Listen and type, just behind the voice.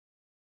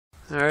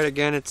Alright,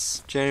 again, it's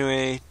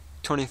January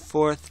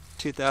 24th,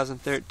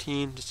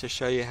 2013, just to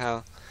show you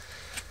how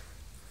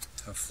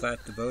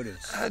flat the boat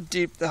is. How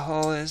deep the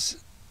hull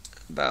is.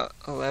 About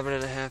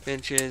 11.5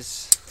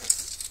 inches.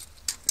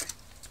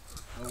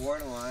 The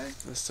water line.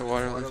 That's the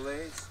water line.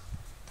 Lays.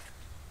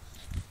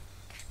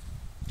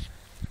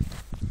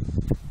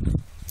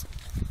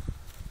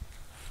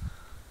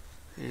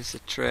 Here's the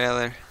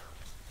trailer.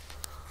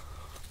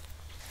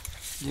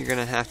 You're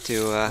gonna have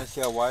to Let's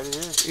see how wide it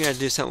is. you gotta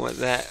do something with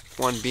that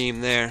one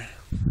beam there.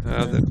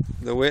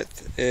 The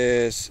width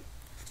is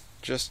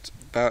just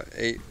about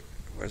 8.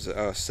 What is it?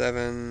 Oh,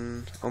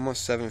 7,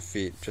 almost 7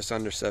 feet, just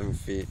under 7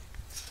 feet.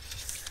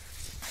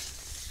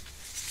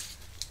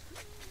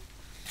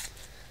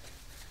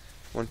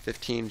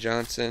 .115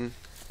 Johnson.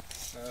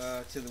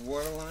 To the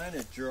water line,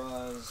 it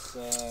draws.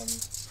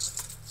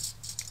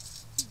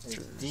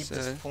 The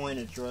deepest point,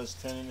 it draws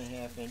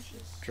 10.5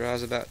 inches.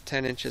 Draws about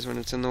 10 inches when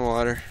it's in the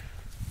water.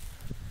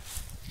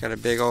 Got a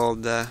big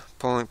old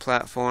polling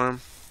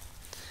platform.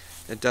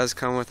 It does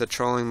come with a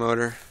trolling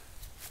motor.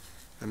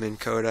 I'm in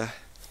Coda.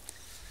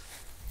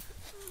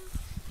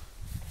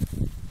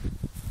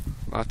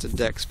 Lots of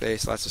deck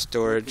space, lots of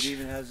storage. It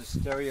even has a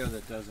stereo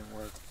that doesn't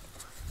work.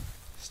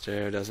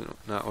 Stereo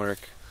doesn't not work.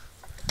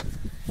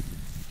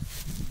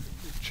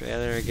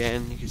 Trailer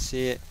again, you can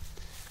see it.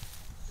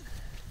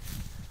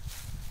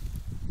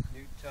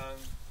 New tongue,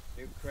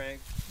 new crank.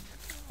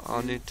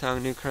 All new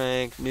tongue, new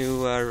crank,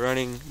 new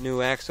running,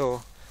 new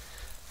axle,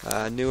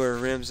 newer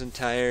rims and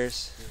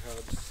tires, New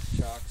hubs,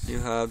 shocks. new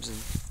hubs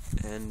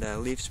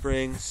and leaf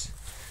springs,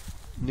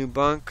 new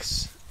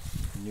bunks,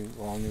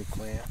 All new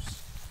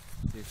clamps.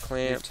 new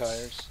clamps, New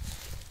tires.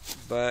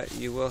 but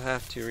you will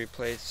have to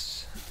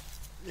replace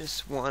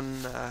this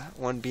one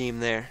beam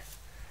there.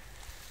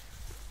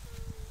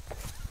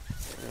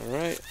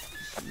 Alright,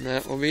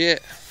 that will be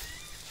it.